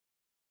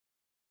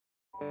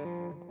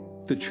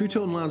The True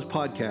Tone Lounge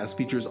podcast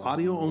features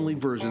audio-only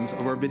versions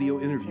of our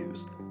video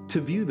interviews. To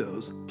view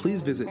those,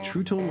 please visit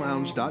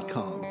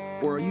TrueToneLounge.com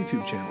or our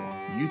YouTube channel,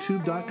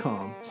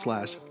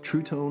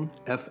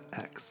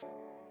 youtube.com/TrueToneFX.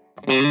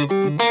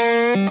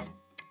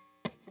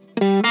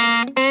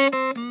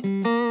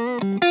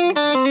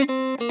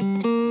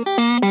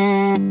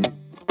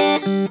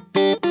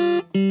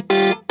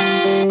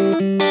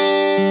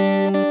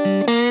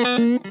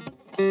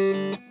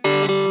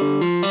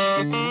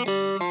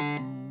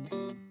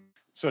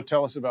 So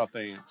tell us about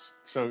the amps.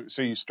 So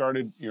you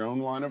started your own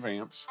line of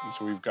amps, and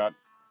so we've got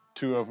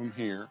two of them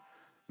here,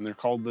 and they're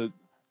called the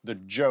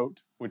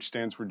JOTE, which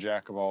stands for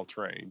Jack of All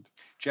Trade.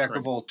 Jack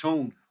of all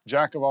tone.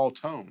 Jack of all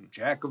tone.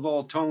 Jack of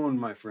all tone,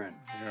 my friend.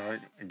 Yeah,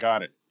 I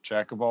got it.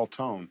 Jack of all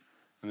tone.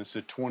 And it's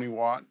a 20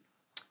 watt.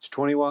 It's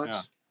 20 watts.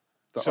 Yeah.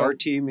 The So-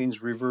 RT means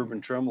reverb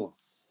and tremolo.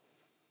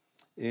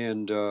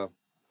 And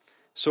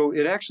so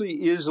it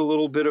actually is a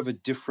little bit of a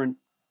different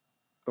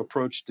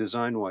approach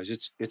design-wise.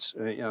 It's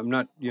I'm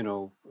not,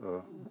 reinventing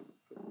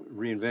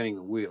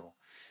the wheel.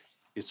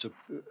 It's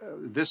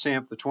this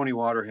amp, the 20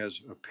 watter,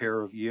 has a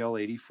pair of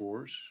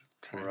EL84s.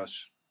 For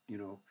us,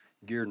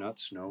 gear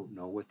nuts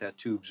know what that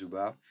tube's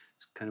about.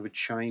 It's kind of a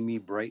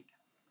chimey, bright,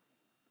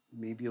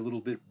 maybe a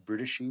little bit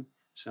Britishy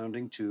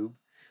sounding tube.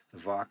 The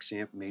Vox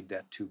amp made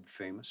that tube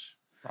famous.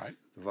 Right.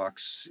 The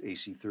Vox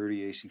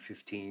AC30,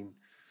 AC15.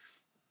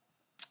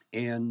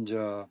 And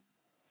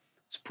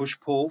it's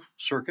push-pull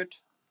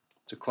circuit.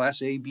 It's a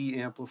Class AB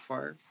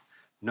amplifier.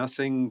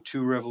 Nothing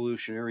too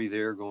revolutionary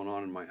there going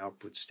on in my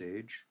output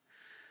stage.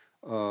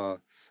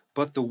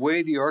 But the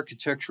way the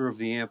architecture of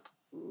the amp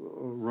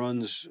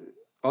runs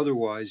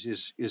otherwise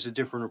is a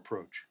different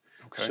approach.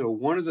 Okay. So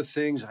one of the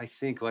things I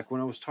think, like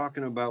when I was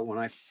talking about when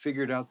I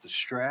figured out the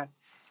Strat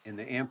and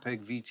the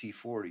Ampeg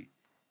VT40,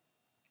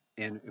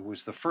 and it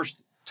was the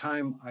first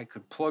time I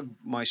could plug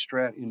my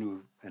Strat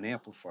into an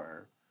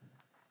amplifier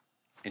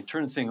and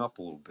turn the thing up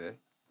a little bit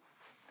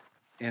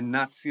and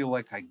not feel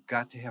like I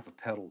got to have a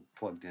pedal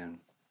plugged in.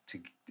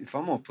 If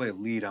I'm going to play a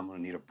lead, I'm going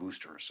to need a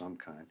booster of some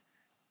kind.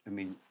 I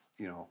mean,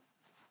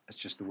 that's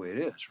just the way it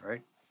is,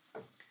 right?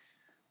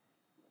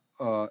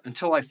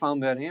 Until I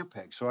found that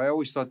Ampeg. So I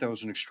always thought that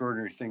was an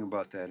extraordinary thing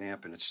about that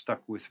amp, and it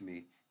stuck with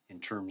me in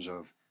terms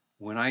of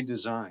when I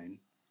design,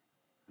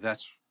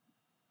 that's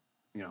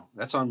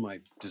on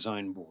my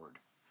design board.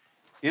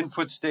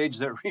 Input stage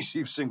that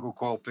receives single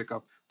coil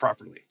pickup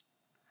properly.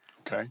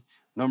 Okay.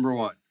 Number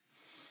one.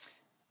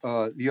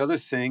 The other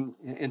thing,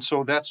 and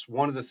so that's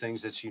one of the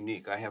things that's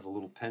unique. I have a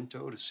little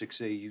Pentode, a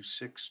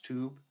 6AU6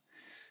 tube,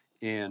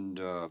 and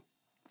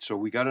so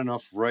we got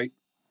enough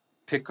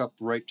pickup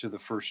right to the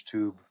first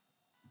tube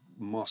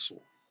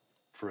muscle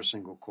for a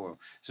single coil.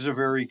 This is a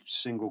very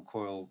single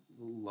coil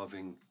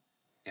loving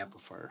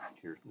amplifier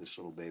here, this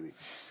little baby.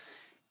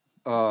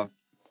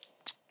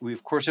 We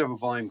of course have a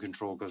volume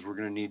control because we're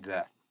going to need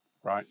that.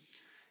 Right.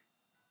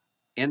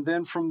 And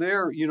then from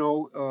there,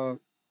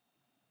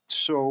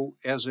 so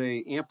as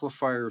a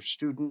amplifier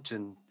student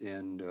and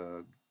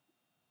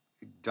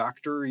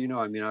doctor,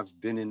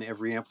 I've been in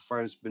every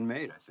amplifier that's been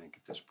made, I think,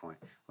 at this point.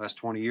 Last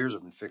 20 years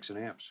I've been fixing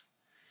amps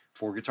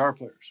for guitar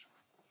players.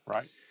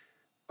 Right.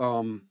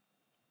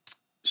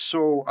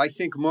 So I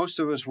think most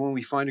of us, when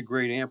we find a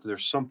great amp,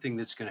 there's something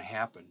that's going to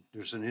happen.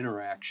 There's an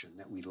interaction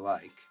that we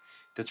like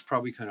that's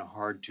probably kind of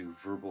hard to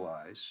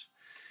verbalize.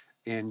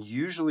 And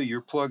usually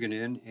you're plugging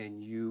in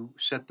and you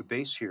set the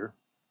bass here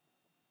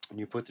and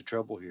you put the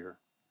treble here.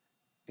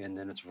 And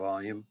then it's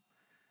volume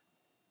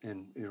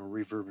and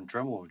reverb and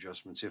tremolo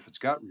adjustments if it's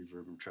got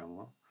reverb and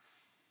tremolo.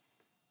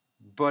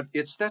 But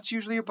that's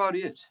usually about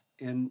it.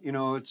 And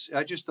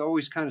I just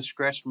always kind of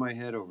scratched my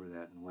head over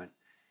that and went,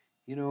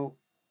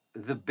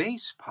 the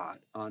bass pot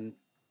on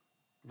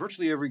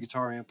virtually every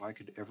guitar amp I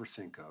could ever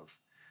think of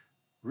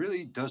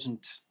really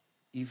doesn't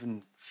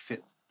even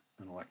fit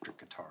an electric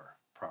guitar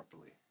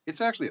properly. It's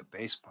actually a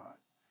bass pot.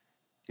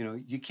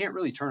 You can't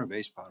really turn a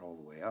bass pot all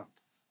the way up.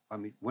 I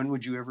mean, when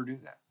would you ever do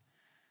that?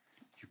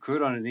 You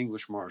could on an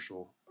English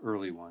Marshall,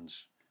 early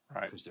ones,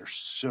 Right. because they're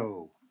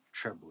so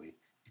trebly.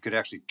 You could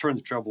actually turn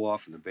the treble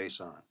off and the bass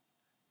on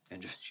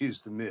and just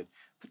use the mid.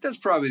 But that's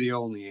probably the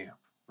only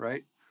amp,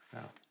 right?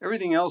 Yeah.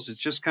 Everything else is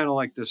just kind of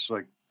like this,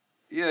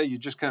 you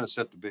just kind of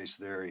set the bass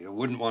there. You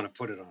wouldn't want to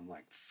put it on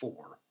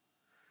 4.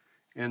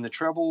 And the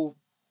treble,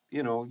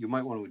 you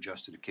might want to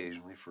adjust it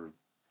occasionally if you're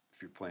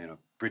playing a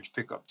bridge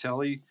pickup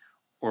Tele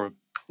or a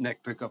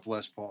neck pickup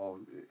Les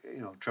Paul,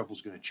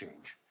 treble's going to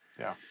change.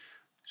 Yeah.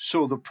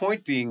 So the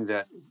point being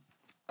that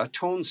a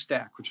tone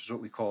stack, which is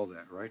what we call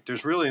that, right?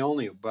 There's really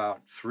only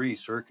about 3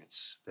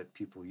 circuits that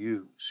people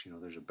use.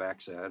 There's a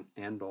Baxter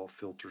Andal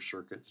filter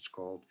circuit, it's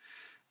called.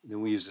 And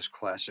then we use this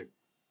classic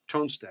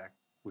tone stack,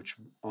 which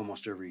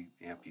almost every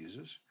amp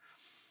uses.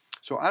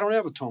 So I don't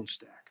have a tone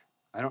stack.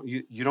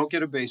 You don't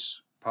get a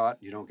bass pot,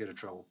 you don't get a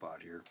treble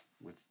pot here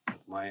with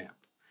my amp.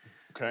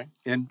 Okay.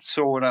 And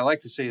so what I like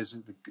to say is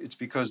it's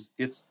because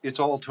it's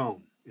all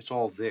tone. It's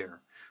all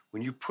there.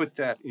 When you put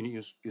that and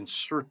you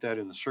insert that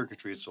in the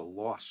circuitry, it's a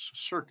loss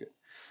circuit.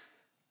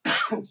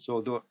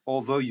 So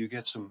although you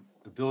get some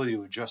ability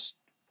to adjust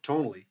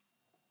tonally,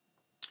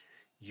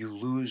 you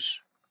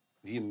lose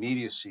the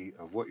immediacy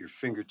of what your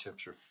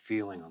fingertips are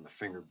feeling on the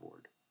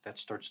fingerboard. That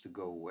starts to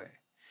go away.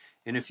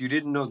 And if you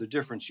didn't know the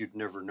difference, you'd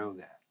never know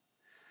that.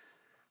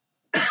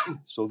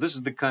 So this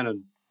is the kind of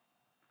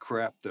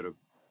crap that a,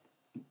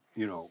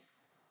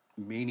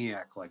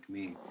 maniac like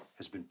me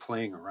has been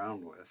playing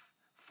around with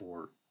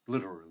for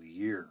literally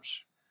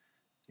years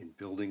in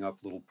building up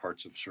little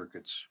parts of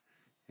circuits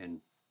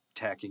and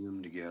tacking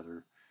them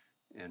together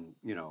and,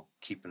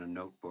 keeping a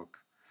notebook.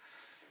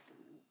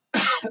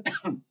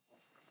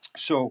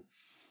 So,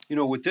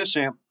 with this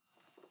amp,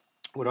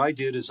 what I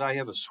did is I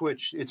have a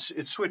switch. It's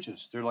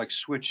switches. They're like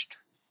switched,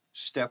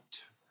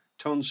 stepped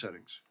tone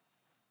settings.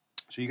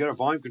 So you got a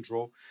volume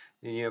control,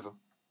 and you have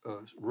a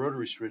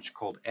rotary switch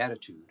called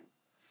attitude,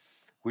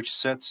 which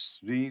sets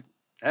the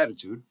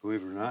attitude,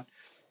 believe it or not,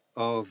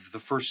 of the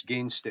first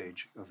gain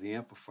stage of the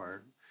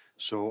amplifier.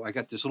 So I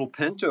got this little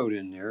pentode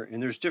in there,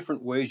 and there's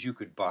different ways you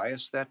could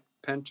bias that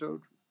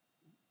pentode.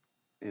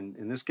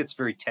 And this gets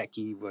very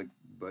techy, but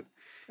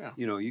Yeah.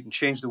 You can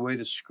change the way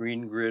the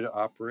screen grid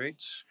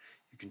operates.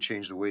 You can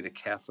change the way the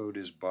cathode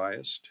is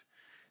biased,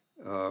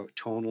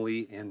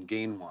 tonally and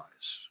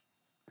gain-wise,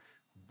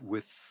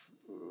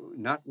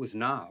 not with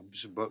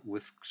knobs, but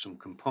with some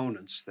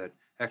components that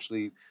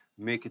actually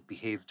make it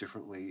behave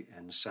differently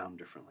and sound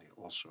differently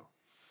also.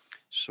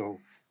 So,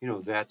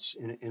 that's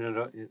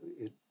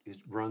it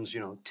runs,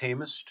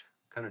 tamest,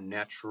 kind of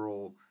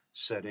natural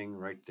setting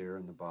right there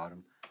in the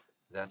bottom.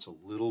 That's a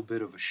little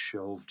bit of a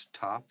shelved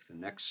top, the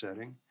next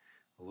setting,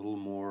 a little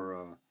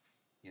more,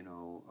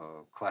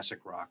 classic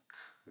rock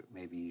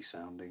maybe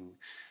sounding,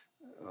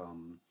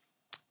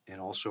 and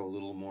also a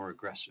little more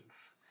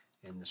aggressive.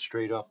 And the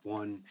straight up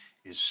one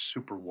is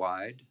super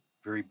wide,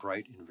 very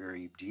bright and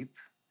very deep,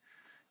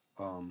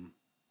 and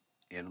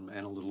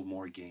a little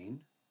more gain.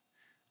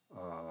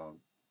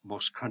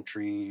 Most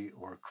country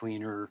or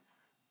cleaner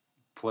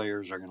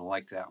players are going to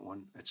like that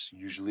one. It's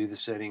usually the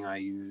setting I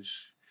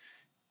use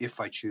if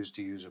I choose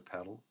to use a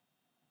pedal,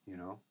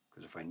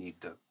 because if I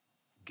need the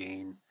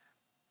gain,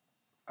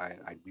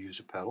 I'd use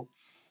a pedal.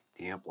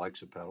 The amp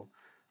likes a pedal.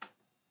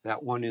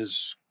 That one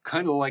is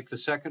kind of like the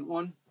second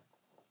one,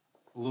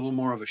 a little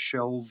more of a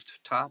shelved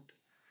top,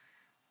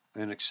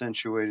 an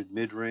accentuated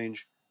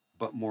mid-range,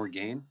 but more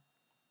gain,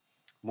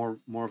 more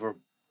of a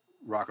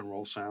rock and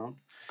roll sound.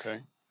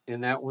 Okay.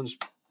 And that one's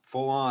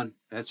full on.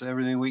 That's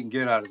everything we can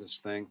get out of this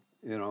thing,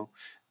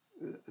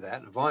 that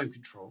and a volume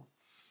control.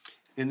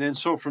 And then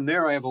so from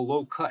there I have a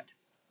low cut.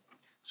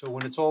 So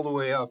when it's all the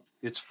way up,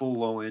 it's full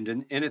low end,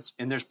 and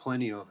there's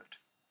plenty of it.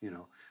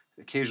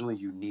 Occasionally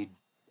you need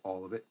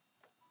all of it.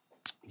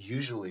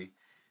 Usually,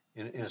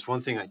 and it's one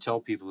thing I tell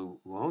people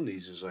who own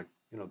these is like,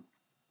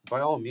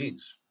 by all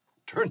means,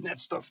 turn that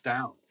stuff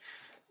down.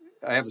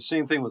 I have the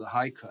same thing with a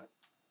high cut.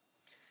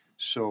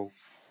 So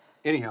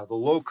anyhow, the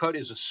low cut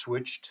is a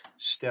switched,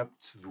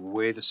 stepped the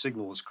way the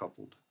signal is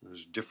coupled.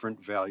 There's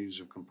different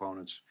values of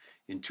components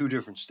in two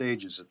different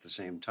stages at the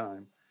same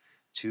time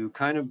to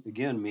kind of,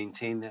 again,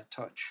 maintain that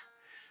touch.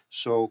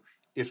 So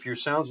if your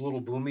sound's a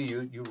little boomy,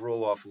 you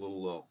roll off a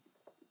little low,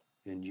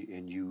 and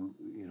you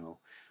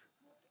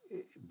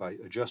by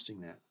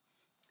adjusting that.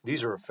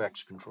 These are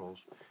effects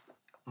controls.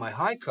 My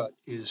high cut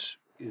is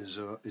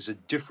a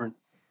different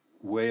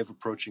way of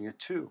approaching it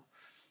too.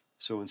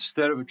 So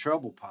instead of a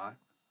treble pot,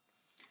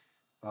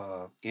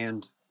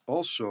 and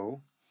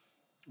also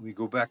we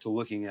go back to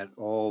looking at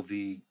all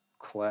the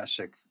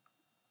classic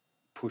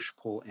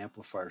push-pull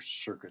amplifier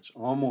circuits.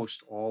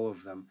 Almost all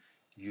of them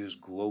use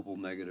global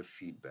negative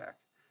feedback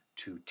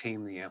to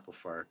tame the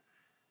amplifier,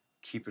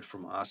 keep it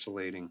from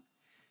oscillating,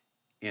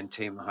 and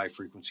tame the high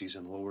frequencies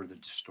and lower the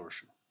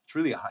distortion. It's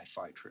really a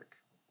hi-fi trick,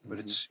 but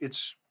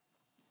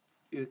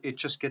it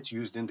just gets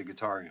used into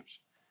guitar amps.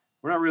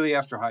 We're not really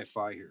after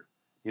hi-fi here.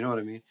 You know what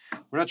I mean?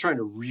 We're not trying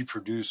to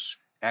reproduce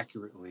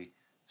accurately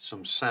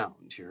some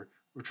sound here.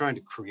 We're trying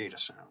to create a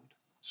sound.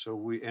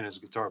 So and as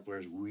guitar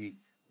players, we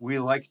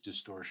like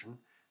distortion.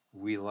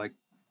 We like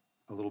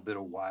a little bit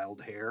of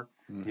wild hair,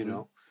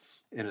 and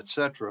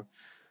etc.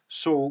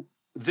 So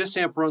this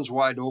amp runs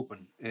wide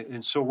open.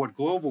 And so what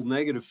global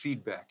negative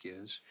feedback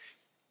is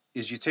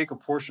you take a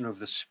portion of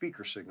the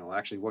speaker signal,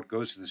 actually what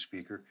goes to the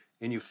speaker,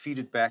 and you feed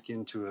it back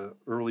into an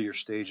earlier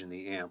stage in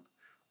the amp.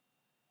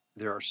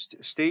 There are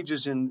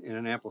stages in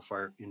an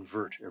amplifier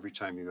invert every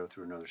time you go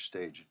through another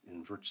stage. It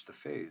inverts the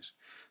phase.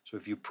 So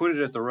if you put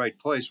it at the right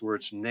place where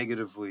it's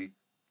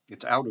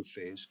out of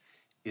phase,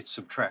 it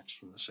subtracts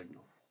from the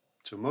signal.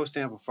 So most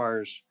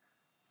amplifiers,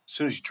 as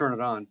soon as you turn it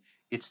on,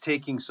 it's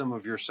taking some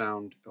of your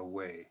sound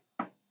away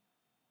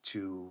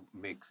to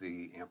make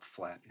the amp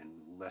flat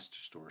and less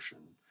distortion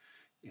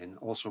and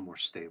also more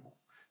stable.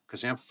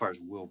 Because amplifiers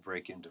will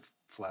break into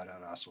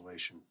flat-out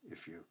oscillation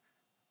if you're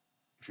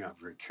not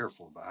very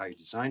careful about how you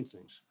design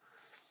things.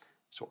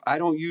 So I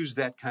don't use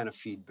that kind of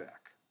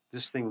feedback.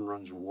 This thing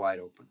runs wide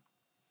open.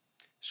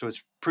 So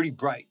it's pretty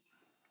bright.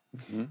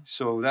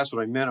 So that's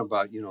what I meant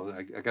about,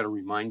 I got to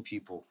remind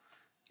people,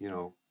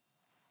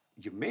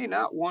 you may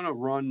not want to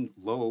run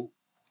low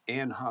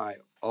and high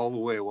all the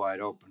way wide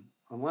open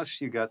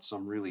unless you got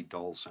some really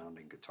dull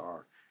sounding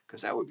guitar,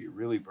 because that would be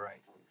really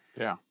bright.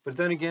 Yeah. But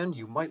then again,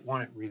 you might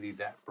want it really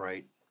that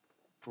bright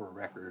for a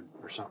record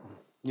or something,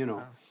 you know.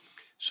 Yeah.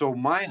 So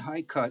my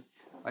high cut,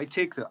 I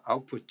take the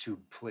output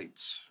tube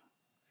plates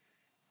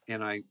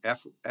and I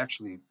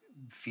actually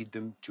feed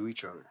them to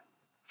each other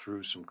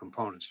through some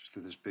components,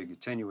 through this big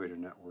attenuator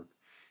network.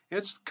 And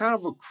it's kind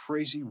of a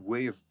crazy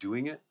way of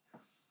doing it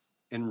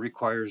and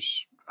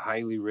requires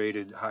highly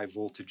rated, high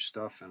voltage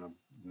stuff and a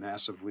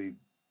massively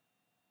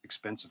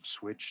expensive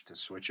switch to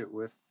switch it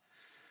with.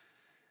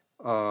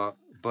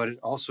 But it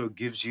also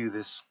gives you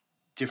this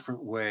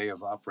different way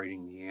of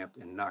operating the amp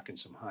and knocking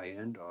some high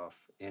end off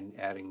and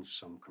adding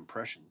some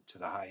compression to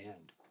the high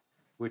end,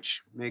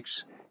 which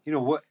makes, you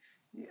know, what,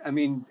 I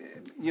mean,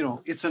 you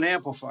know, it's an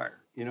amplifier,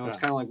 you know, it's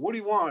kind of like, what do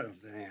you want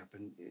of the amp?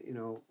 And, you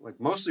know, like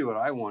mostly what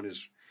I want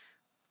is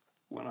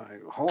when I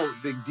hold a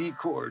big D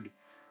chord,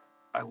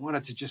 I want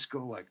it to just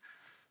go like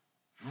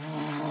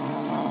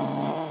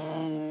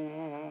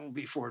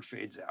before it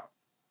fades out,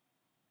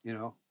 you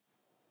know?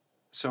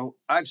 So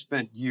I've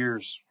spent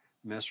years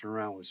messing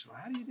around with, so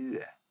how do you do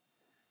that?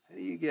 How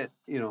do you get,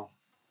 you know?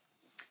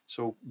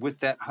 So with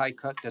that high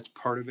cut, that's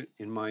part of it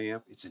in my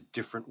amp. It's a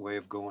different way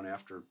of going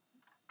after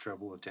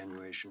treble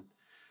attenuation.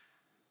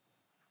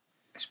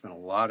 I spent a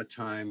lot of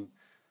time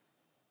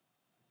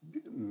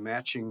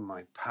matching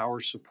my power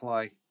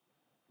supply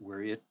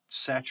where it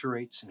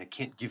saturates and it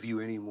can't give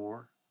you any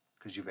more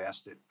because you've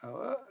asked it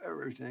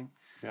everything.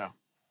 Yeah.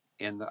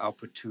 And the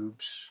output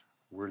tubes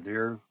where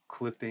they're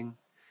clipping.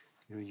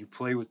 You know, you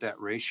play with that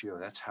ratio.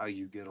 That's how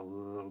you get a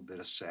little bit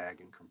of sag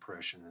and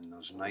compression and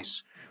those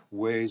nice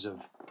ways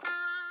of,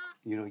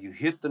 you know, you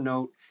hit the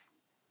note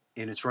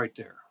and it's right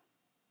there.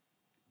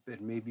 But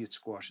maybe it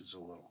squashes a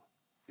little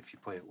if you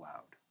play it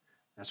loud.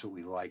 That's what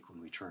we like when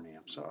we turn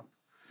amps up.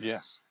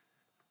 Yes.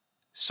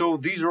 So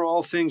these are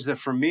all things that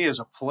for me as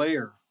a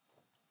player,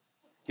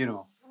 you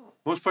know,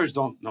 most players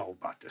don't know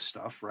about this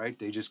stuff, right?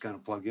 They just kind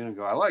of plug in and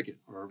go, I like it,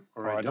 or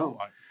I don't.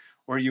 Like it.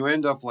 Or you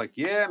end up like,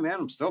 yeah, man,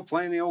 I'm still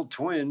playing the old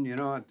Twin. You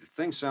know, the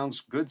thing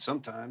sounds good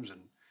sometimes.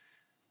 And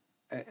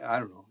I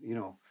don't know, you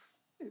know,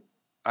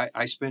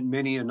 I spent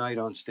many a night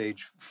on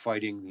stage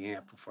fighting the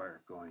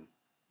amplifier going,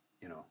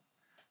 you know,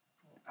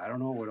 I don't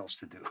know what else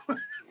to do.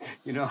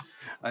 You know,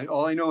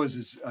 all I know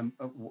is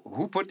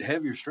who put the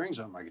heavier strings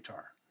on my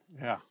guitar?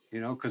 Yeah.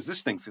 You know, because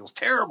this thing feels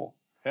terrible.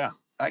 Yeah.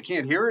 I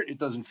can't hear it. It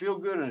doesn't feel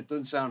good and it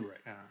doesn't sound right.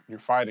 Yeah. You're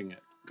fighting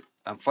it.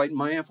 I'm fighting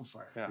my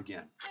amplifier again.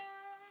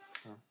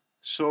 Yeah.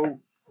 So,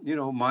 you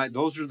know,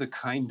 those are the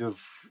kind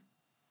of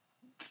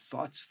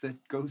thoughts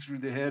that go through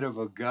the head of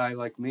a guy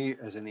like me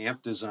as an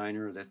amp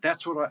designer,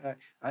 that's what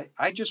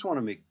I just want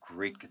to make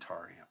great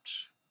guitar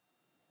amps.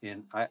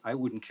 And I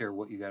wouldn't care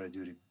what you got to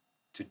do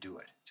to do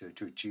it,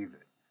 to achieve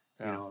it.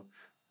 Yeah. You know,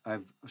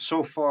 I've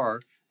so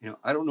far, you know,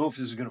 I don't know if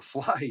this is going to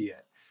fly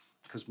yet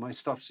because my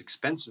stuff's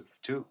expensive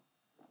too.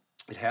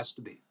 It has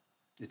to be.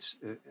 It's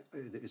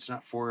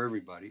not for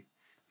everybody.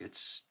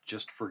 It's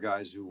just for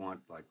guys who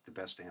want like the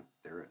best amp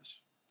there is.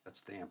 That's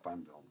the amp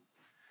I'm building.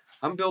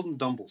 I'm building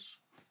Dumbles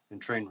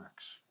and train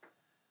wrecks.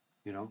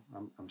 You know,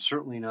 I'm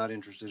certainly not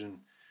interested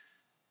in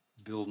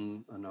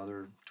building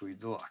another Tweed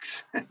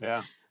Deluxe.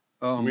 Yeah.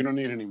 We don't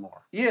need any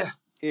more. Yeah.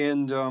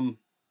 And,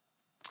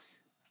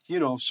 you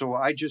know, so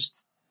I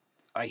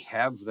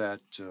have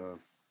that, you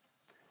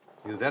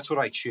know, that's what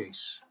I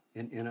chase.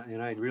 And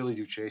I really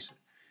do chase it.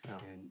 Yeah.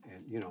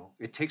 And, you know,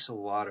 it takes a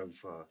lot of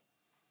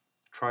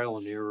trial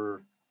and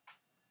error.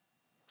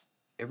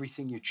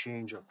 Everything you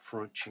change up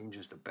front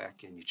changes the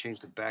back end. You change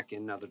the back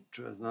end, now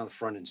the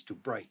front end's too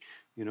bright,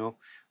 you know.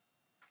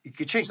 You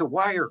could change the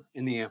wire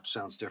and the amp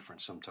sounds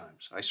different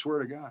sometimes. I swear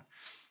to God.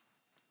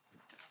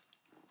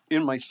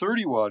 In my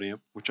 30-watt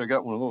amp, which I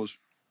got one of those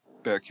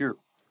back here,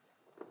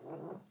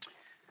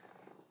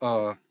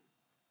 you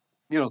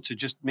know, to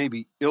just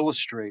maybe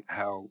illustrate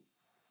how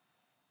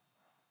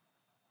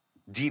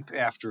deep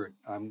after it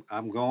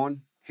I'm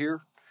going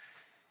here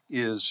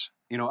is,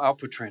 you know,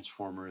 output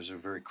transformer is a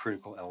very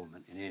critical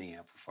element in any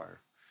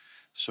amplifier.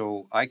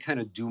 So I kind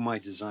of do my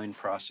design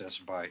process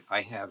by,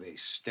 I have a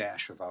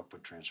stash of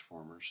output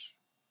transformers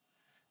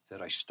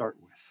that I start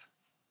with,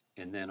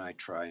 and then I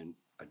try and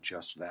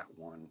adjust that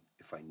one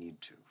if I need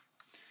to.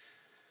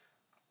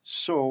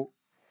 So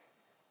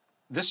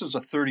this is a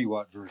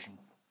 30-watt version.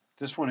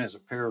 This one has a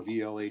pair of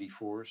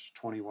EL84s,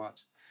 20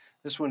 watts.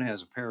 This one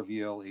has a pair of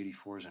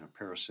EL84s and a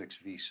pair of 6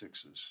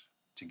 V6s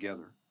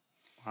together.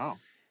 Wow.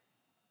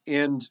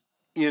 And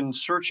in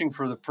searching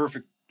for the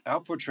perfect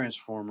output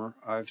transformer,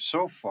 I've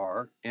so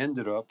far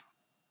ended up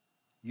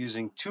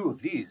using 2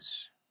 of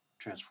these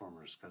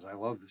transformers because I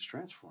love this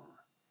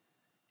transformer.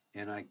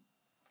 And I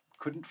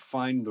couldn't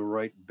find the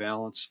right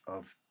balance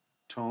of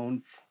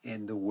tone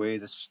and the way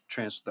the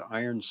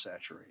iron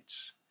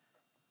saturates.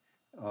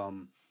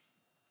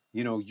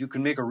 You know, you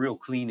can make a real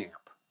clean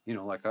amp. You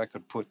know, like I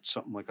could put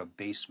something like a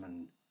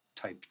Bassman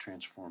type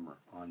transformer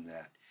on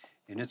that,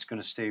 and it's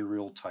going to stay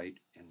real tight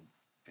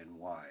and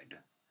wide.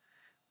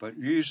 But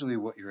usually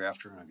what you're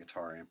after on a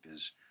guitar amp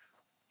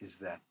is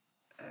that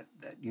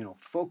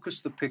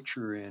focus the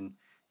picture in,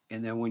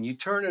 and then when you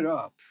turn it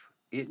up,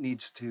 it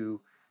needs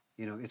to,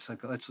 it's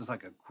just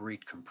like a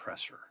great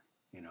compressor.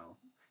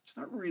 It's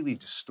not really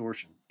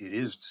distortion. It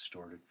is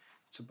distorted.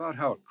 It's about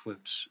how it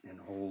clips and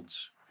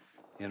holds,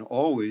 and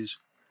always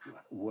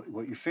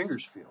what your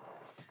fingers feel.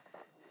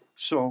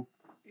 So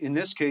in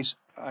this case,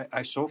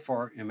 I so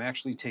far am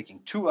actually taking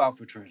 2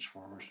 output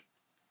transformers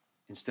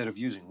instead of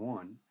using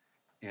one,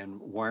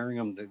 and wiring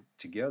them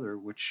together,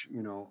 which,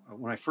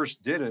 when I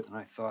first did it, and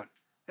I thought,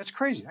 that's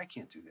crazy. I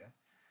can't do that.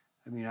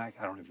 I mean, I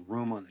don't have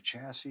room on the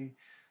chassis.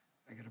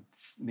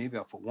 Maybe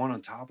I'll put one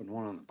on top and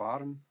one on the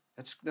bottom.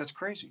 That's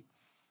crazy.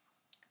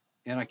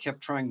 And I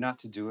kept trying not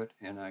to do it,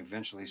 and I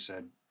eventually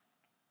said,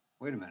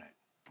 wait a minute.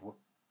 Well,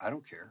 I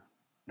don't care.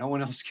 No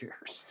one else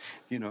cares.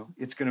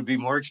 It's going to be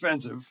more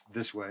expensive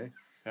this way.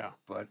 Yeah.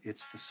 But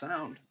it's the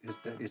sound.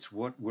 It's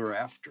what we're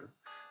after.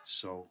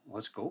 So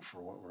let's go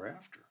for what we're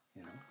after,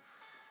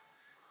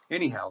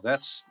 Anyhow,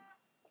 that's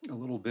a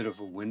little bit of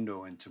a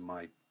window into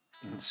my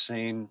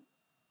insane,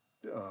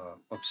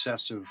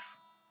 obsessive,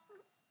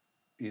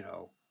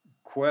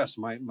 quest.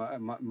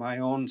 My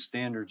own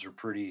standards are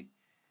pretty,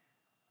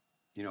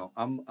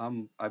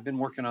 I've been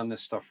working on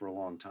this stuff for a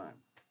long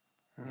time.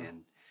 Yeah.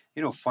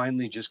 And,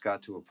 finally just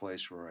got to a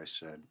place where I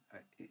said,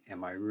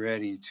 am I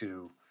ready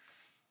to,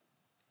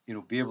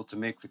 be able to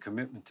make the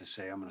commitment to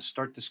say, I'm going to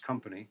start this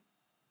company.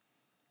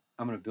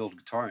 I'm going to build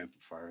guitar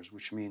amplifiers,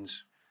 which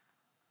means,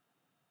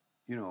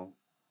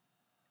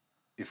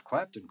 if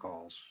Clapton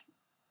calls,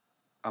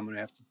 I'm gonna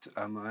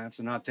have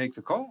to not take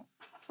the call.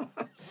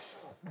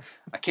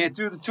 I can't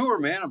do the tour,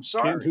 man. I'm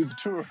sorry. Can't do the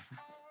tour.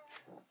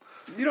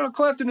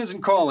 Clapton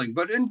isn't calling,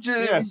 but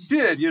yes, he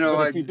did.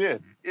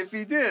 If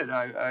he did,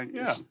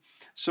 yeah.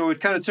 So it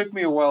kind of took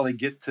me a while to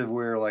get to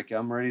where, like,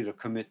 I'm ready to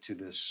commit to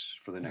this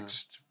for the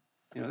next.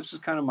 This is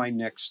kind of my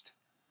next.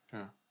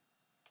 Yeah.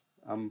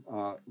 I'm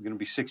going to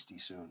be 60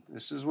 soon.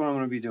 This is what I'm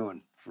going to be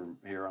doing from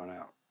here on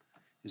out,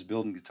 is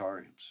building guitar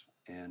amps,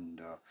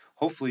 and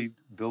hopefully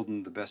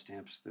building the best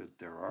amps that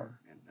there are.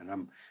 And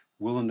I'm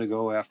willing to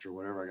go after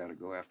whatever I got to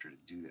go after to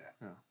do that.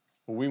 Yeah.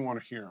 Well, we want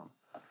to hear them.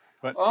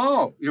 But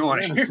you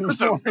want to hear them?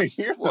 You want to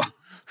hear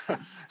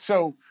them.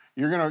 So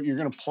you're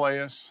gonna play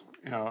us,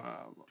 you're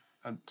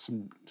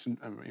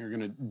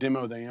going to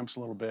demo the amps a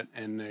little bit,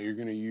 and you're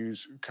going to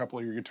use a couple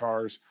of your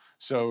guitars.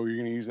 So you're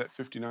going to use that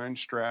 59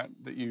 Strat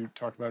that you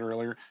talked about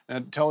earlier.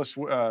 And tell us,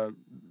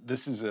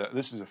 this is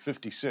a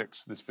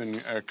 56 that's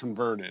been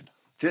converted.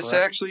 This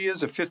correct? Actually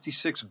is a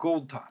 56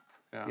 Gold Top.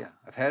 Yeah.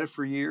 I've had it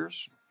for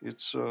years.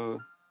 It's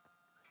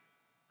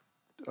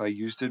I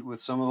used it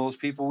with some of those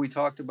people we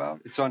talked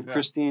about. It's on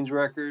Christine's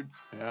record.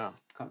 Yeah.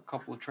 A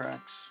couple of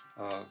tracks.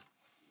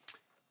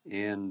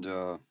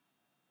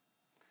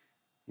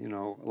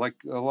 Like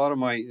a lot of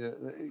my,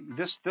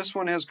 this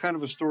one has kind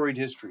of a storied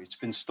history. It's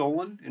been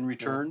stolen and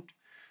returned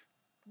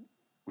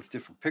with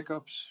different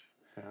pickups.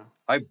 Yeah.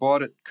 I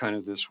bought it kind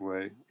of this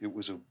way. It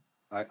was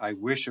I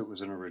wish it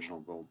was an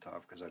original Gold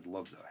Top, because I'd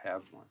love to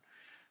have one.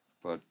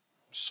 But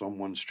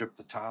someone stripped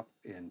the top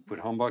and put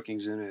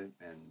humbuckings in it,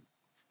 and,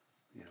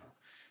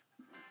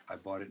 I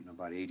bought it in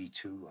about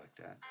 82 like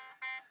that.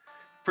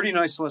 Pretty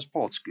nice Les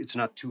Paul. It's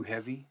not too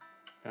heavy.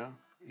 Yeah.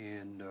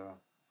 And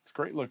it's a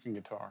great looking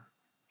guitar.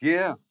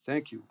 Yeah,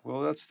 thank you.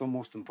 Well, that's the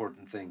most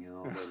important thing,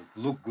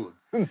 They look good.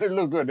 They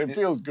look good. It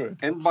feels good.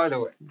 And by the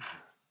way,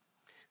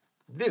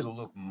 this will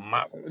look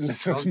marvelous.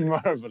 This looks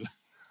marvelous.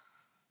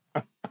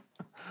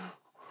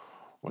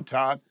 Well,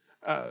 Todd,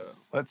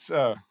 let's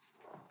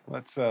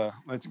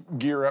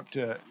gear up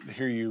to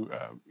hear you,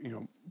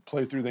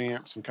 play through the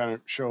amps and kind of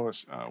show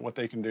us what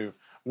they can do.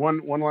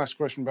 One last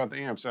question about the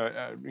amps.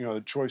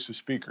 The choice of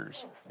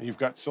speakers. You've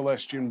got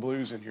Celestion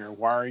Blues in here.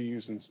 Why are you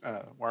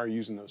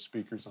using those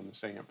speakers on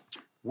this amp?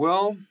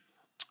 Well,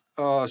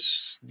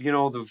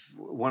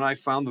 when I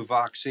found the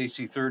Vox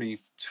AC30,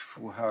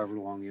 however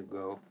long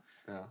ago,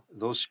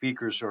 those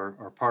speakers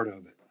are part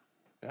of it.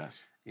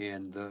 Yes.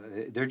 And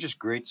they're just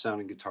great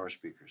sounding guitar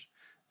speakers.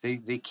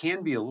 They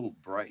can be a little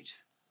bright.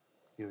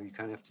 You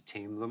kind of have to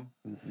tame them.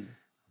 Mm-hmm.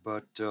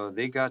 But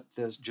they got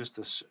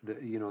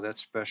that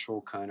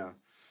special kind of,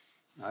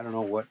 I don't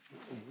know what,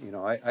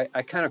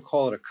 I kind of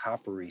call it a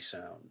coppery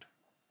sound,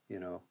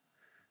 a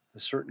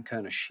certain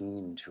kind of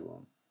sheen to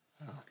them.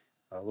 Yeah.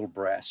 A little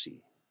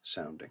brassy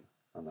sounding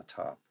on the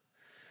top.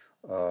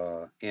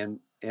 And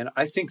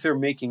I think they're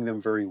making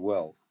them very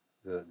well,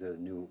 the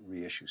new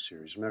reissue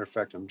series. As a matter of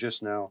fact, I'm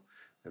just now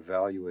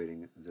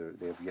evaluating,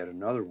 they have yet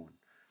another one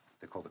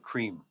they call the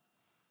Cream.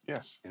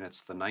 Yes. And it's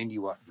the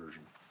 90-watt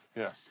version.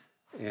 Yes.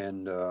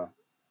 And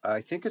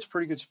I think it's a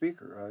pretty good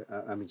speaker.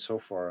 I mean, so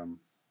far I'm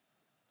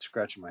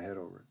scratching my head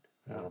over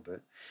it a little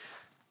bit.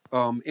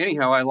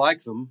 Anyhow, I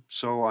like them,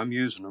 so I'm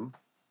using them.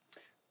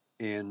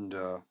 And,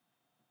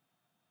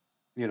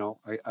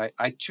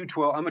 I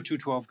 212, I'm a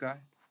 212 guy.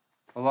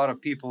 A lot of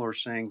people are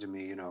saying to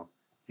me, you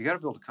got to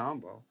build a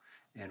combo.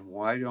 And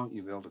why don't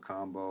you build a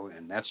combo?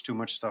 And that's too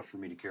much stuff for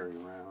me to carry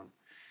around.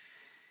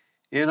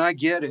 And I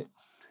get it.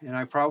 and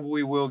I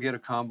probably will get a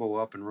combo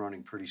up and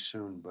running pretty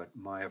soon, but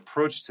my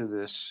approach to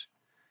this,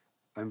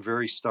 I'm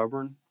very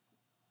stubborn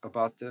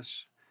about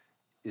this,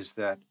 is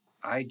that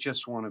I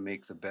just want to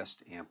make the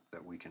best amp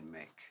that we can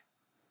make.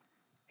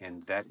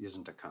 And that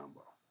isn't a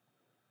combo.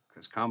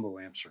 Because combo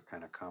amps are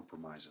kind of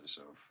compromises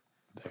of,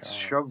 let's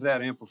shove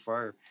that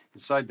amplifier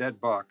inside that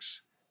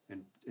box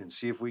and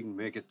see if we can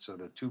make it so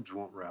the tubes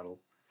won't rattle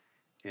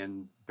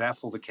and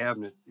baffle the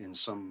cabinet in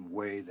some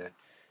way that,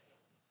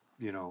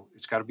 you know,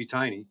 it's got to be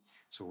tiny,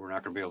 so we're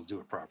not going to be able to do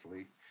it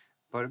properly.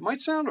 But it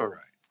might sound all right,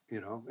 you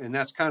know, and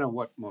that's kind of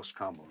what most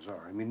combos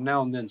are. I mean,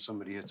 now and then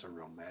somebody hits a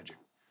real magic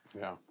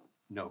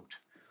note.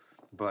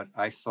 But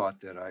I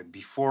thought that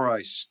before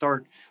I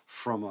start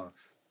from a,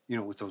 you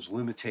know, with those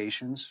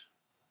limitations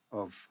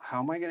of how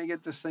am I going to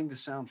get this thing to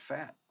sound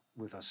fat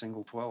with a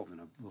single 12 in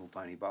a little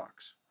tiny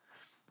box?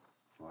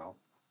 Well,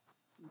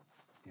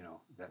 you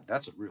know,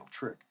 that's a real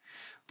trick.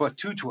 But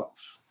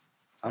 212s.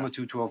 I'm a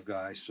 212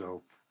 guy,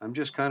 so I'm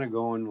just kind of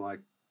going like,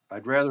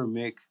 I'd rather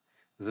make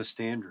the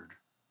standard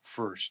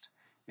first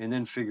and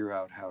then figure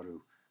out how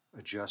to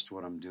adjust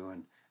what I'm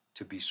doing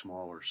to be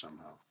smaller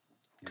somehow.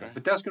 Okay.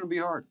 But that's going to be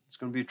hard. It's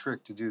going to be a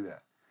trick to do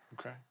that.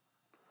 Okay.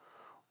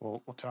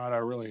 Well, Todd, I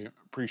really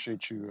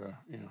appreciate you,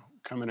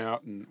 coming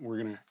out, and we're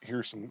going to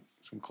hear some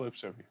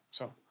clips of you.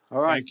 So,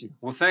 all right. Thank you.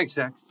 Well, thanks,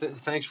 Zach.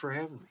 Thanks for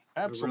having me.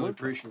 Absolutely. I really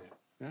appreciate it.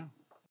 Yeah.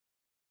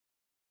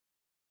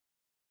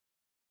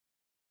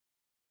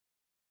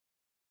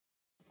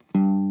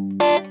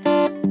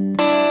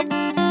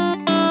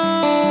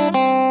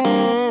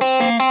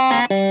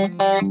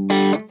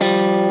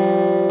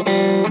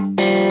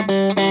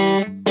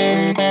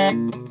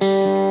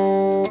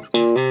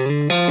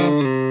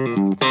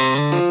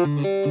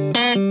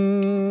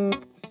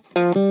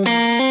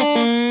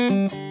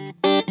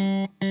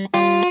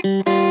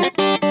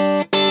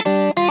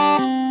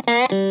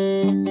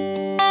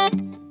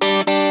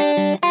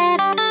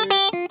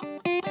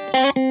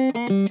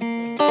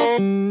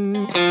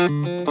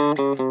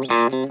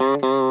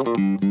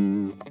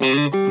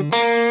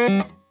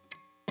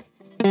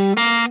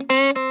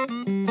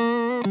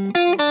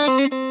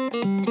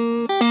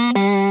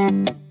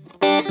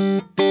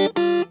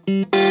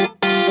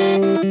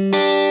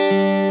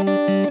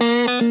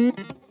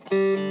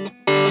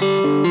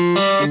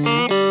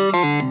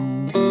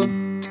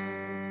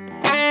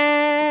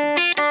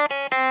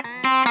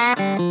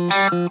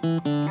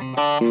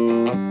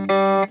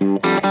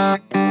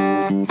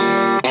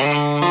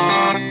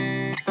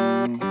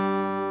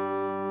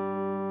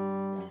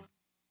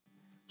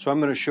 So I'm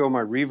going to show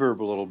my reverb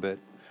a little bit,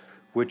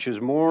 which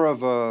is more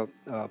of a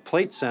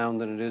plate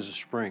sound than it is a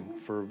spring.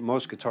 For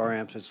most guitar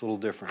amps, it's a little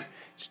different.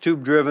 It's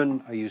tube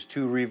driven. I use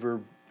 2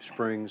 reverb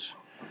springs.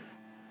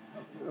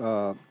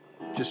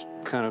 Just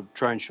kind of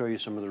try and show you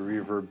some of the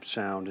reverb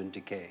sound and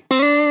decay.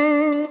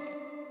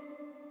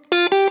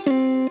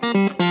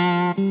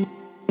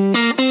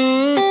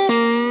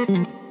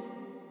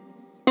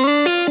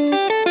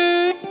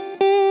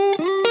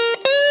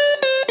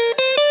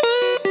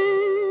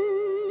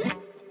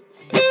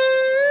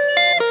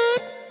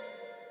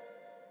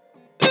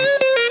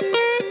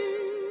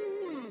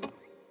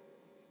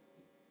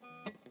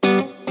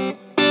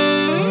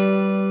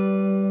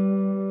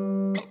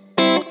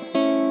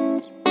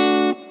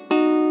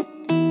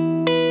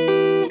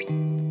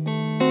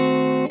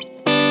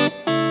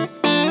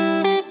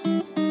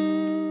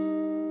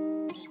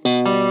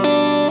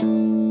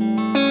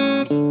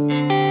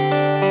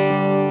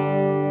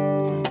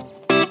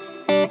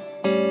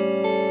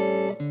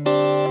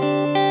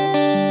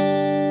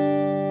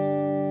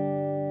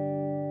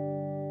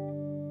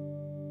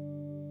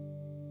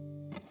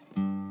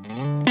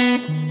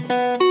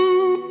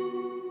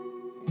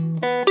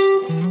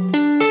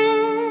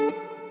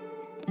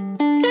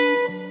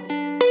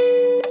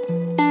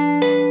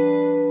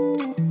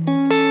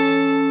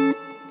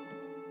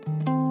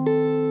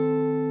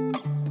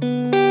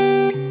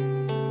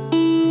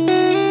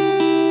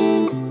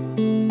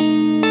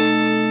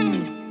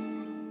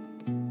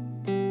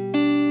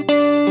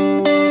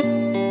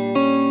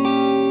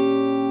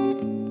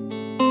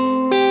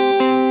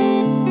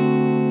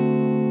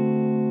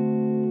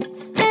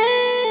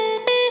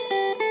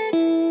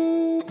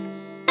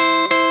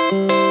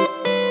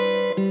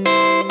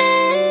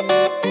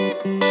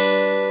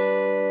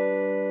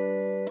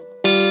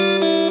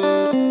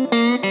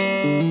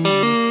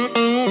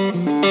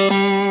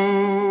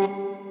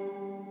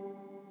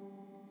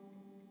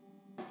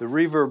 The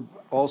reverb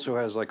also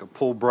has like a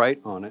pull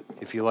bright on it,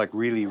 if you like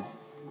really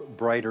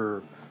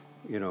brighter,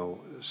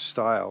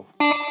 style.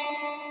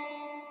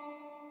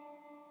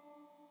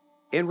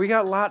 And we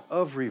got a lot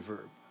of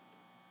reverb.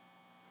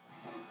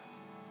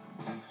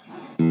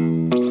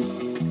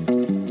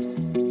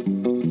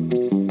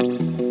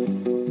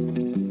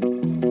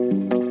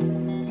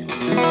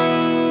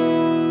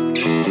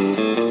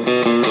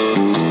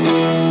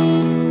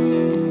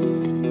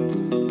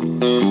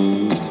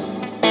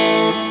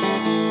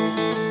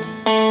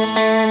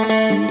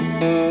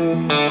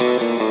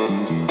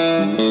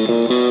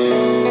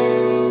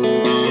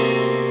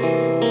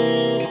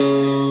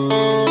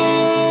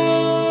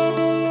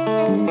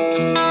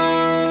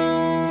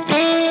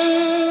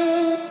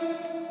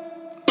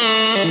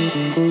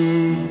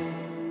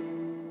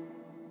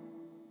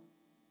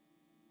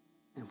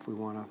 if we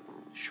want to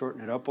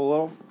shorten it up a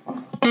little.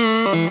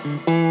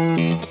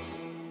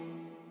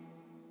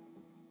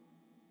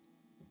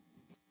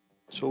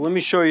 So let me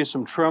show you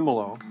some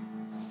tremolo,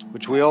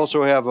 which we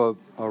also have a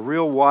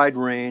real wide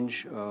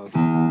range of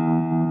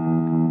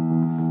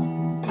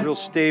real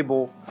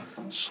stable,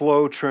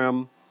 slow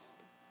trem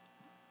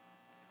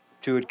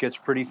to it gets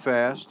pretty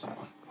fast.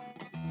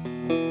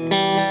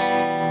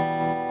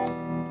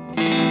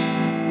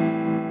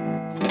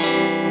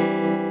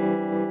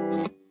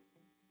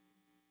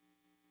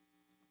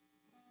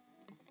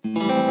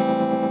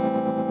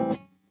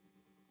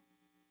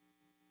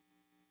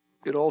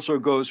 It also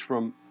goes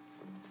from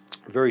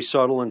very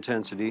subtle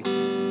intensity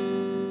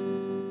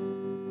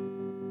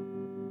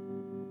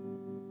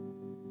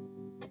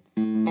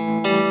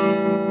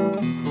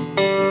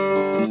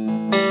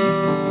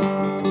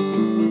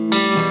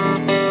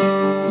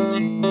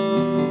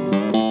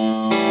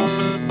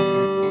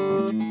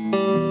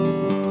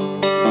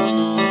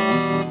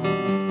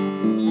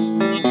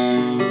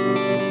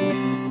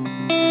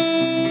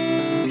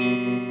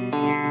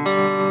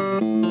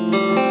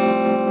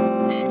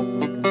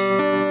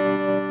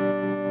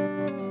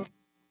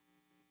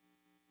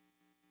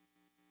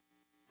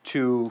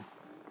to,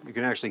 you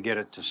can actually get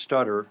it to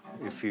stutter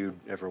if you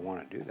ever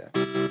want to do that.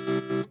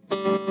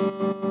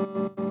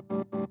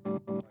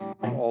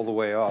 All the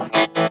way off.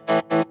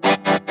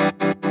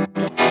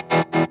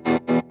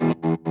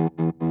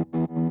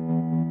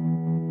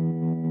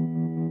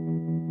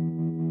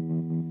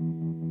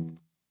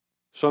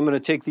 So I'm going to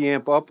take the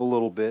amp up a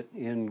little bit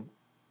in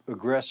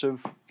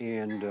aggressive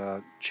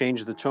and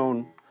change the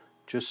tone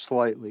just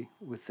slightly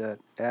with that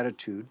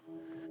attitude.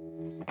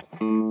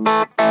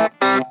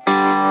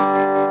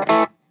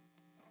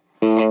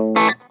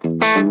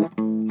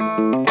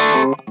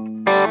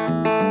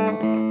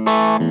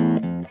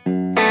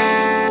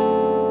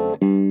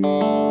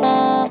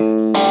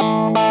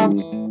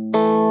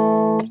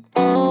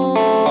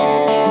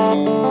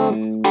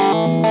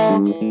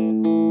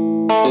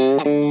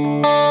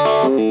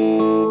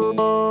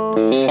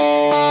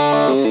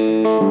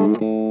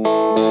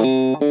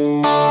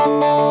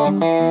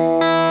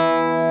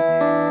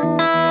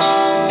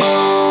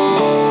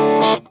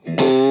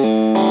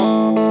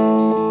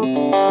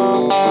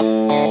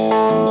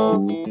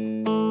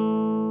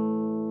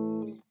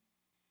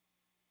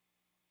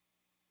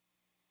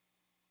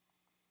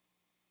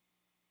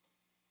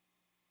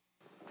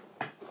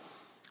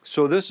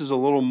 So this is a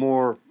little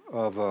more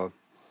of a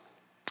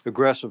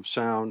aggressive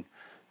sound.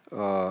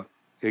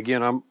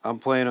 Again, I'm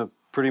playing a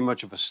pretty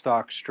much of a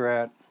stock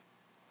Strat.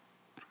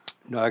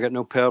 No, I got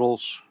no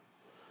pedals,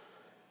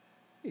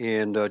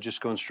 and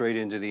just going straight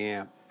into the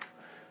amp.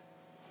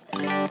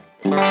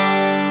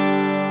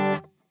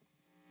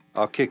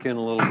 I'll kick in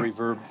a little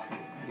reverb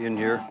in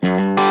here.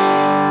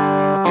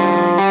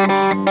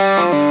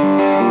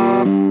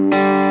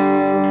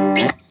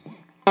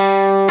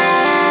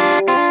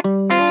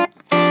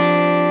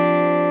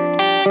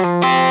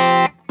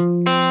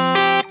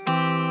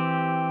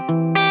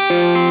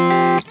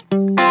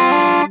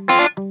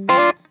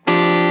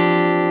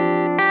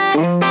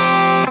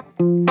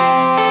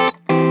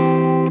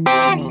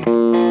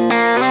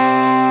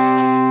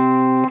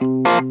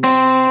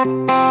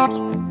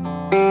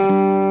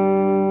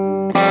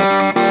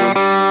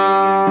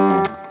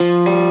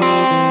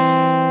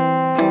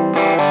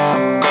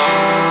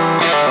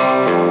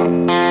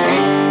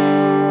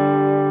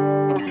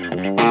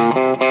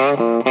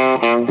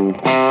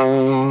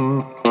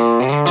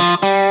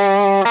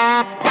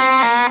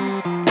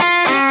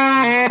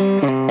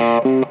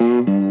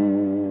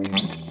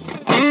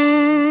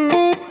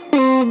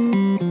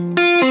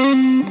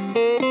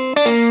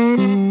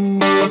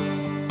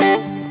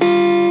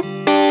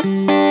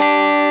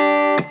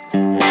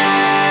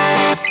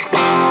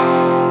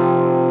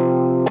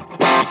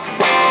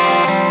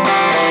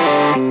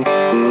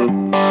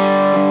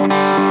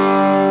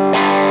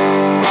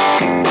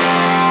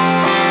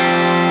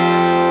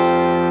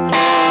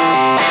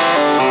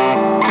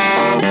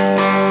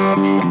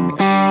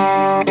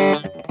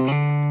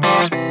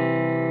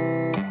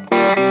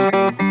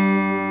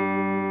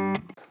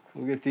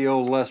 We'll get the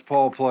old Les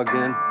Paul plugged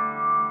in.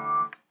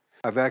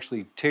 I've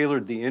actually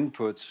tailored the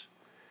inputs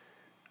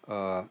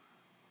a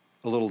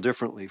little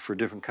differently for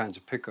different kinds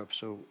of pickups.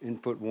 So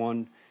input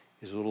 1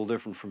 is a little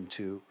different from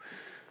 2.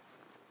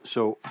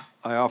 So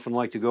I often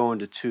like to go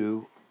into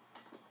 2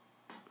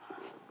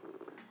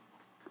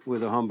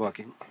 with a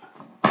humbucking.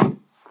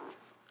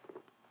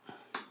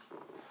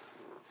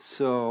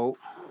 So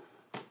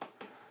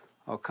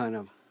I'll kind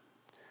of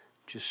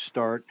just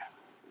start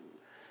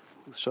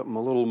with something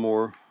a little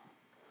more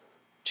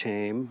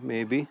tame,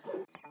 maybe.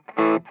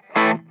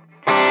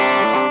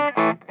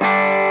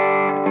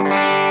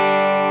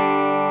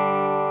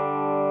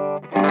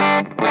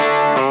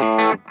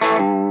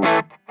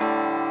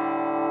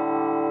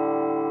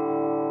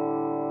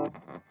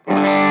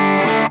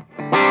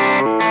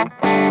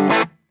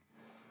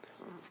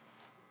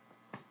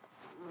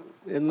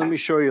 And let me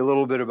show you a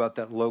little bit about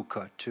that low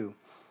cut too.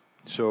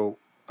 So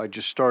I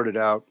just started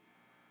out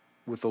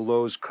with the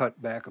lows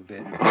cut back a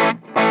bit.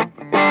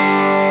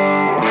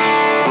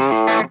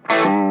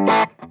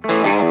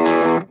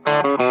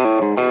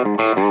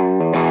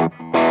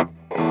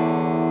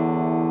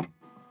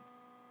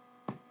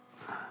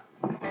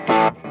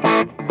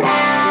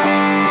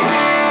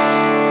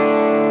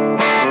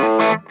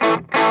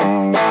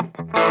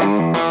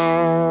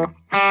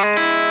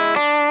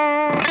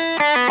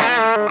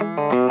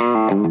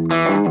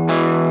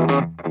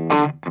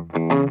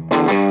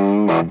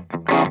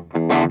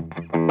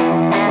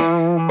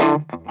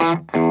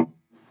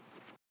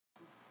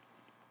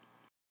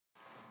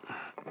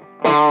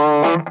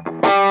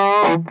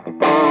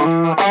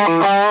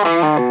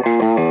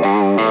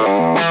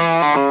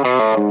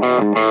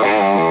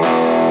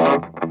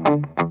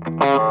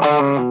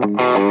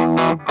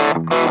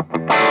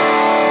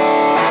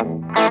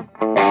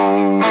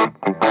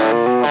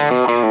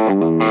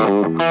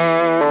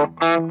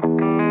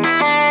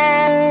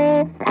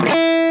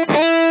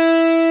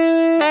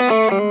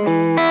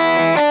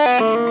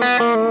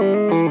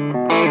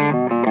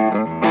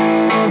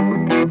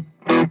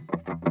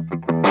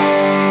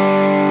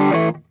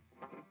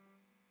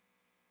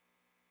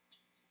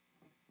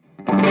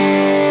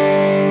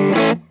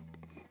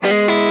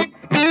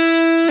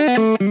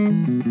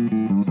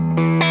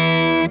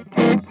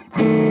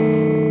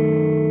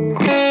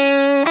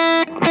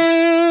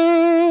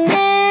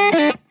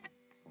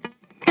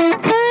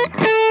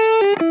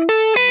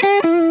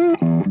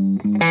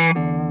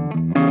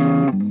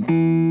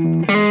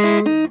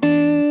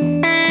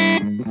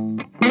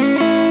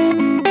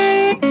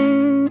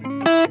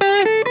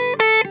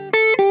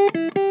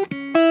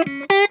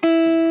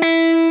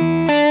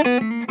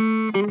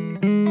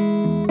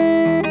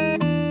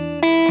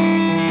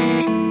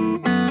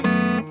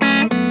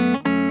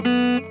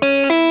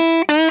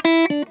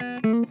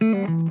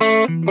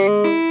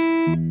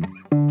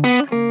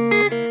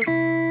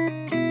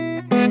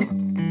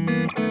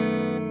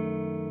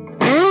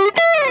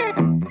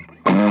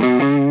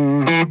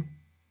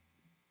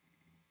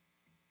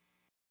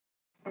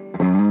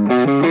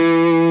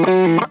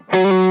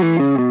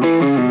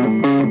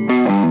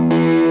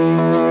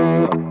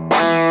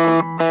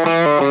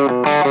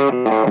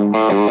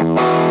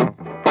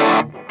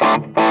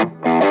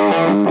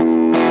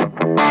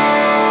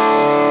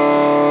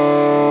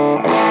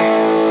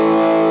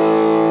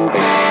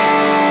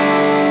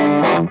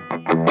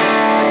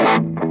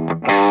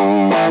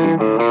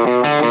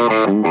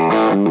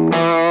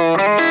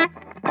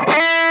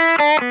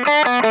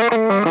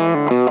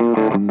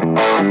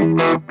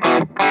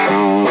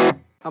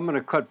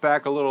 cut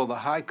back a little of the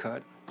high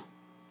cut,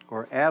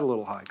 or add a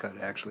little high cut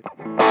actually.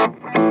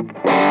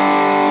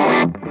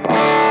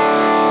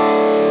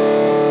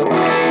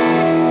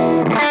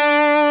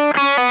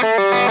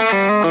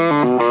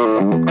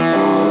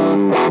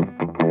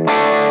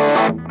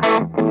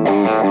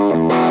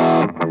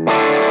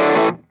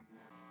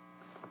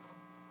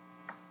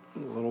 A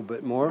little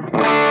bit more.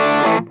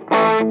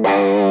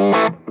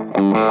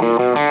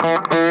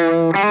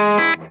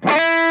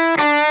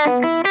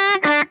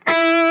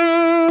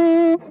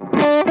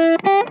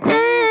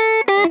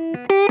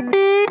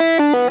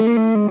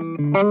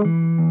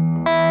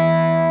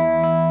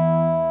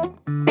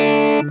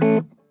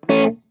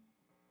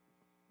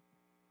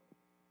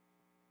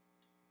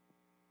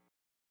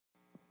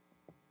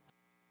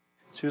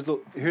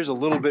 So here's a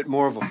little bit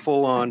more of a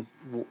full-on,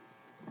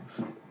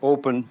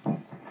 open,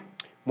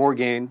 more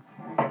gain.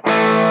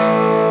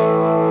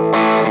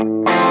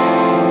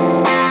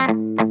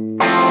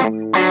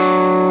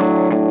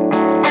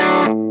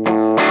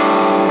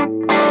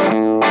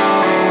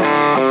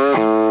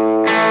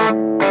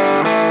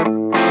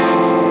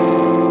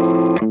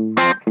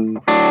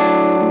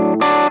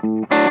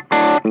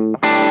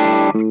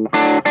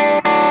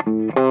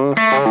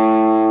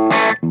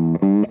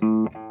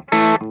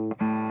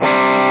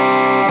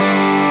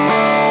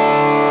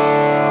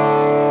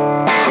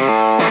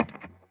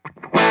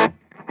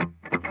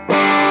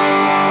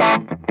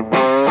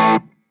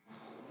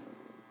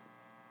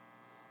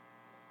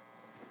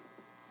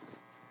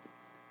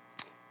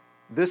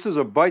 This is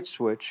a bite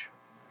switch,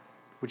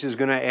 which is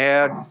going to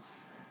add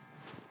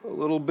a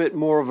little bit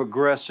more of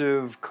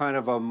aggressive, kind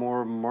of a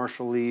more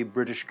Marshall-y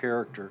British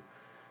character.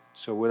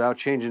 So without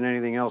changing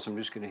anything else, I'm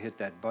just going to hit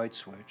that bite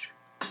switch.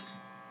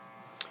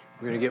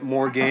 We're going to get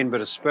more gain,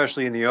 but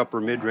especially in the upper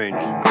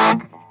mid-range.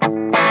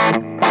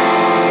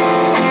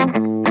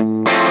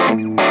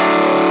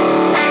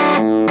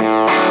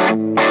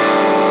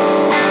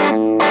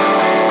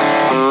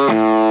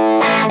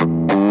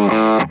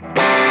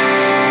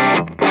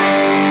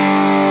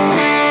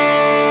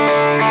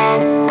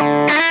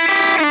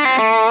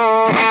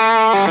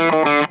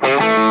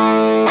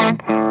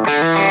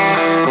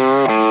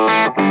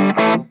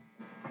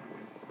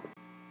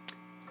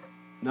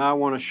 Now I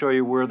want to show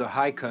you where the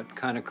high cut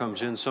kind of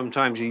comes in.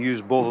 Sometimes you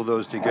use both of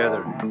those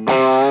together.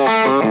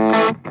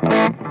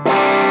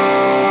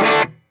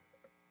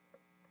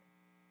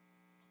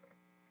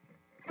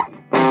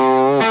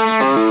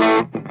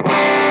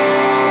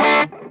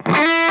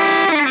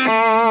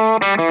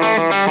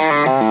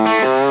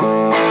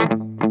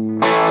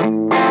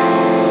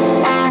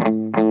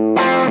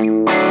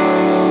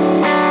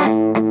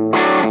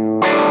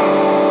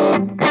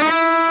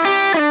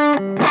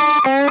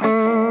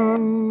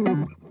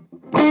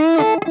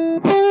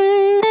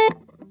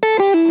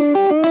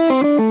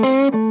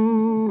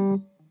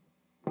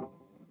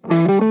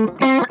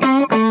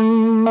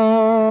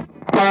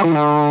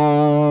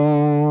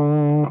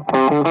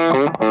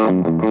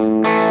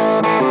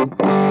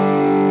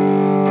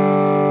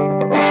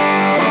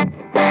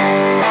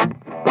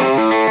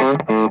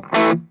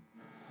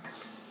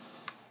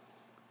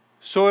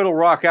 So it'll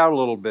rock out a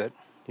little bit,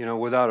 you know,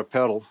 without a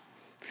pedal.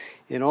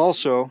 And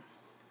also,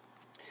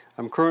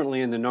 I'm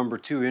currently in the number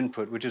 2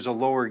 input, which is a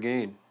lower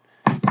gain.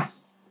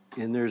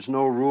 And there's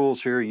no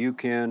rules here. You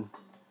can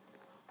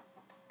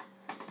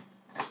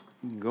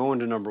go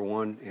into number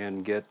 1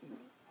 and get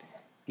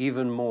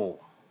even more.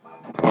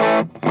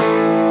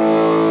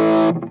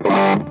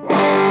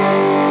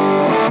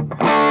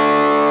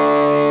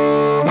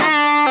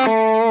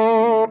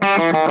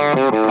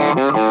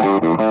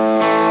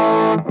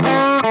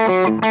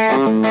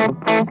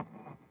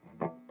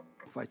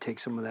 If I take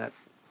some of that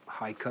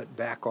high cut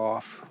back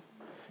off,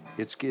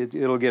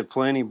 it'll get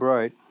plenty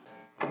bright.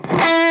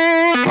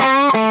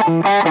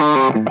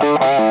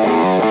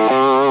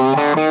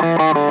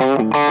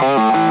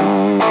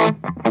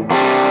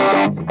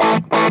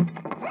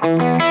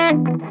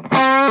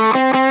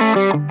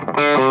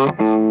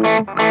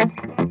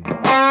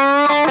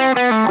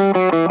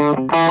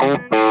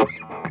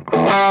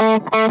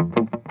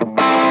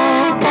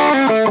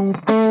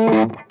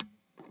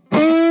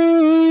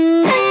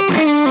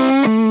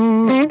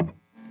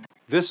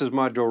 This is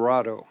my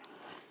Dorado,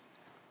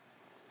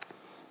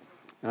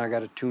 and I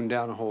got it tuned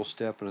down a whole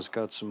step, and it's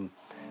got some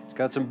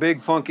big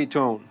funky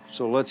tone.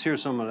 So let's hear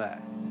some of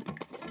that.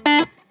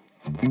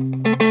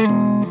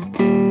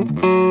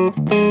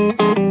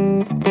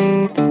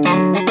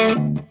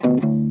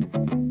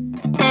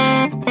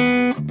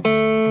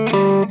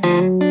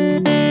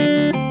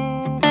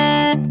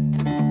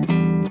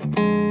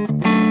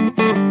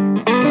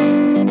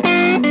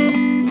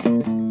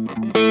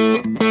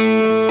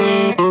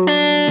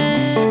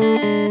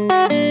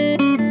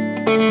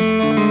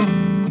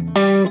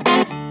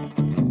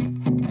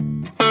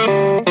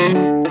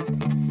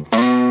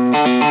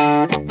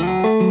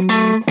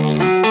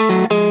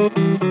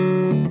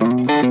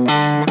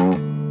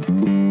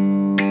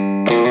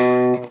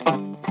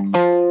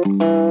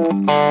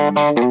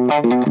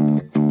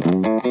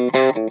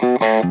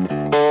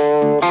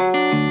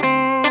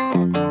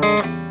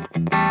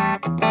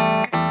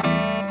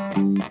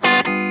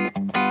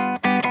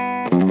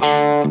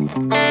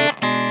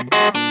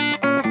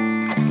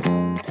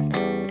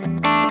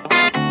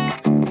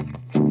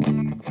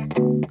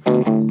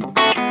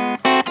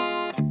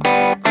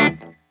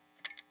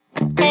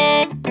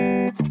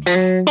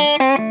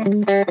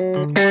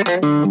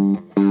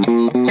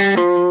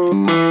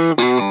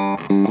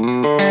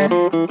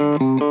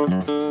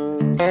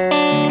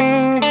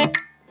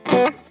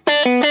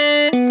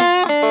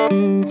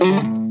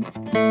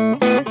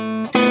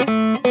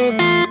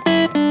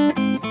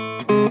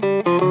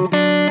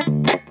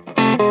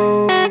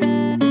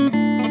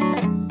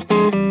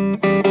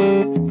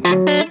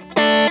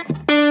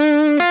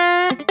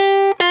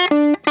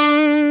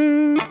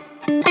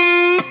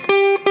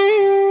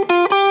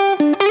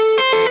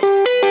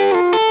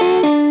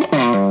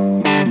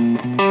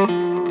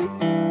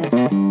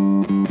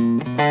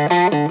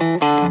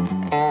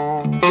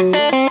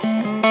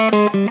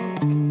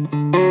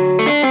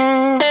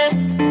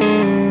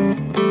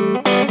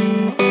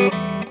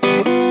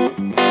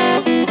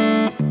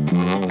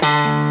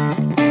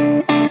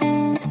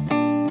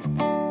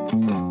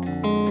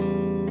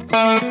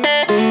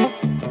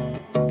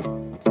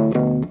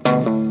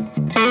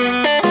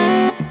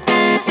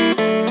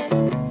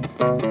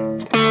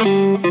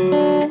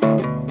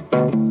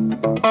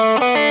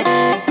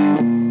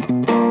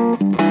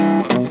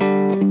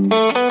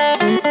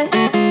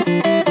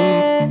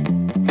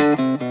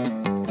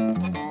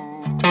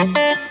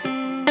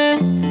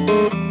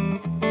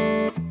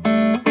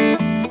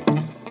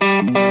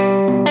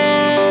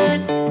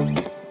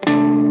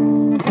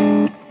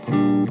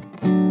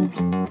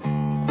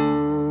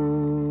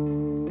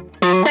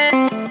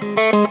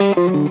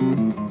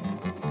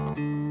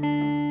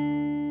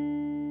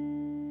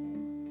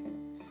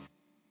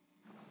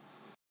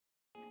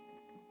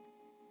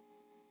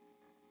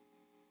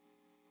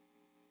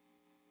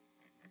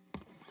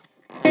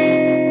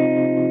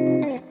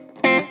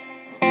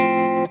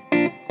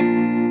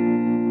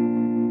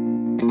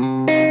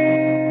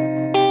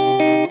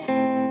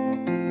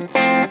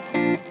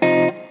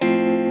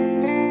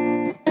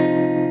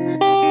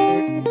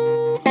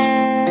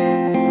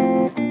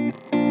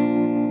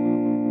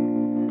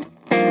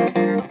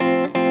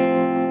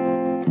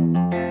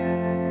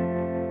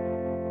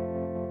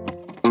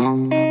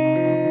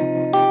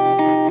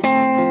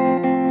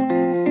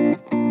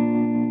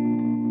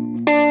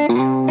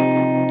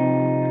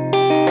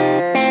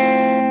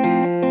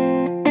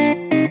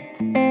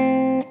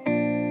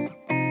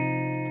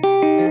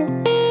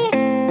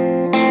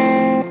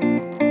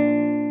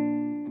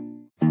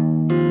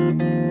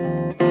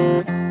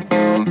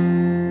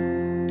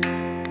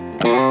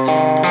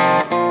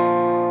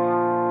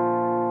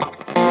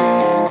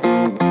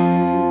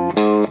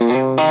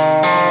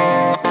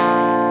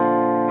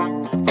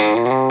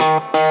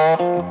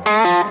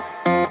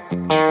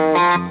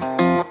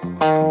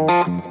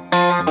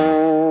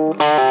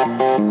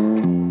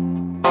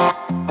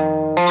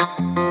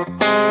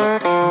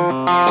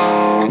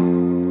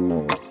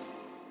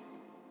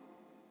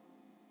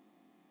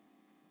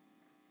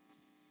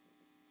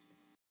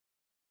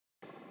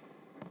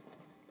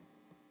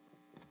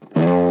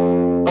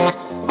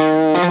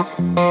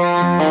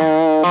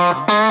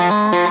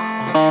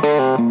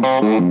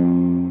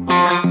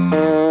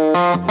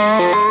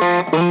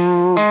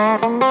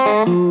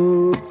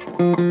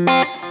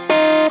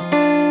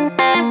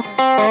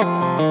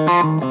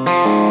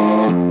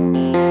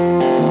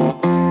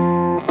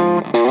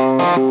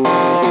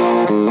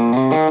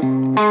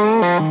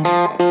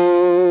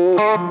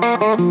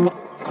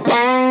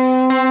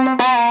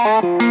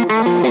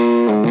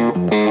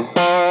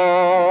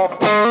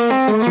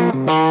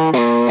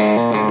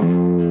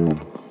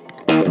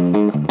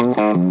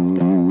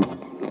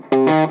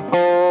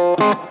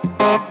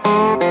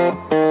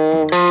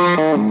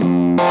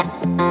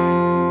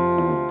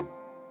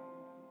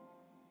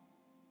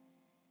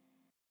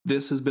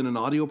 This has been an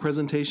audio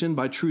presentation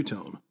by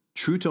TrueTone,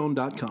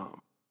 TrueTone.com.